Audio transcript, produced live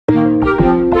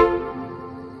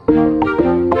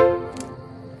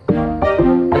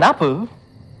An apple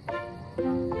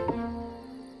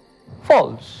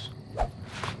falls.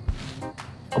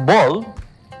 A ball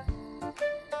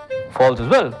falls as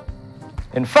well.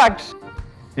 In fact,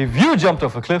 if you jumped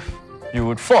off a cliff, you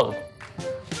would fall.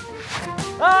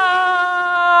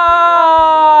 Ah!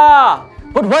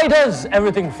 But why does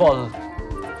everything fall?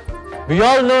 We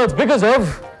all know it's because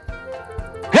of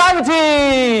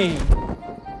gravity!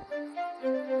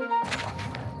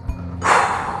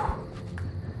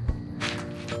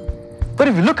 But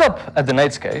if you look up at the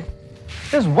night sky,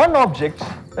 there's one object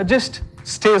that just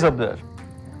stays up there.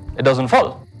 It doesn't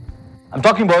fall. I'm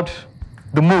talking about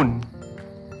the moon.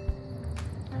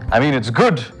 I mean, it's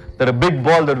good that a big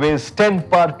ball that weighs 10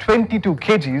 power 22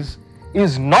 kgs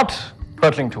is not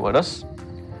hurtling toward us.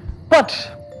 But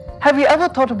have you ever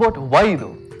thought about why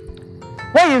though?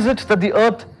 Why is it that the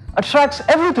Earth attracts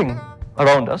everything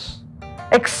around us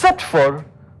except for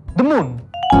the moon?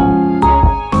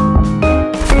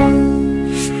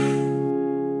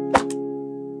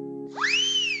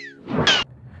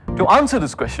 To answer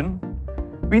this question,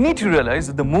 we need to realize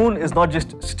that the moon is not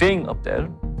just staying up there,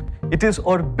 it is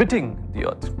orbiting the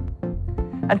Earth.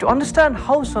 And to understand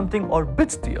how something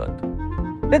orbits the Earth,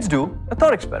 let's do a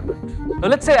thought experiment. Now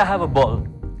let's say I have a ball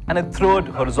and I throw it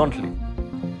horizontally.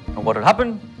 Now what will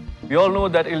happen? We all know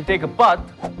that it will take a path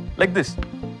like this,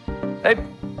 right?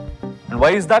 And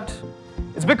why is that?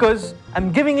 It's because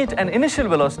I'm giving it an initial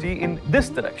velocity in this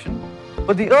direction,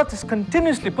 but the Earth is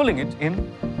continuously pulling it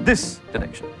in this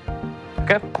direction.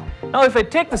 Okay? Now if I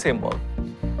take the same ball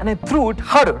and I threw it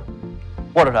harder,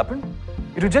 what would happen?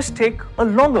 It would just take a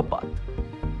longer path,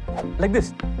 like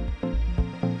this.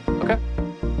 Okay?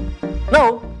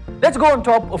 Now, let's go on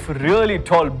top of a really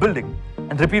tall building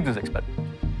and repeat this experiment.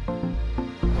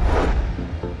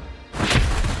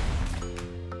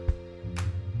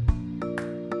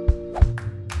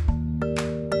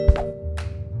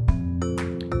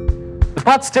 The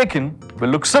paths taken will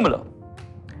look similar.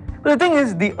 But the thing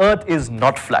is, the Earth is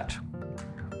not flat.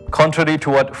 Contrary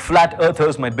to what flat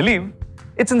earthers might believe,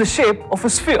 it's in the shape of a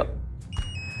sphere.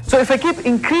 So if I keep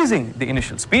increasing the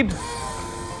initial speed,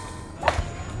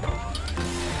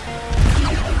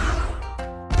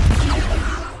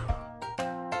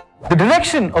 the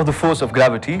direction of the force of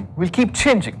gravity will keep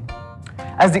changing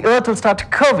as the Earth will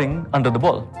start curving under the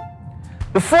ball.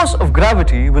 The force of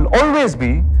gravity will always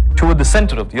be toward the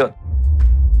center of the Earth.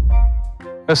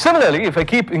 Now similarly, if I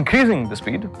keep increasing the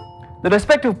speed, the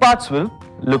respective paths will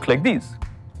look like these.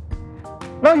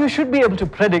 Now you should be able to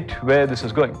predict where this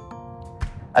is going.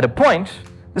 At a point,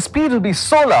 the speed will be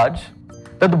so large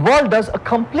that the ball does a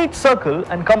complete circle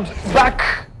and comes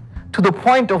back to the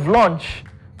point of launch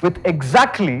with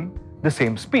exactly the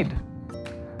same speed.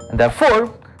 And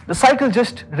therefore, the cycle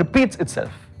just repeats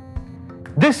itself.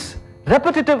 This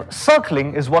repetitive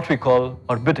circling is what we call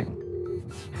orbiting.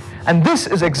 And this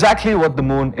is exactly what the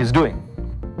moon is doing.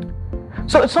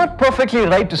 So it's not perfectly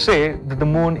right to say that the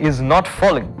moon is not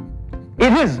falling.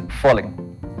 It is falling,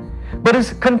 but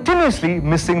is continuously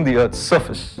missing the Earth's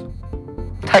surface,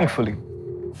 thankfully.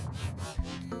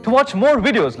 To watch more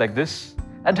videos like this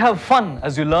and have fun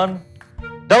as you learn,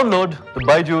 download the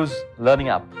BYJU'S learning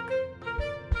app.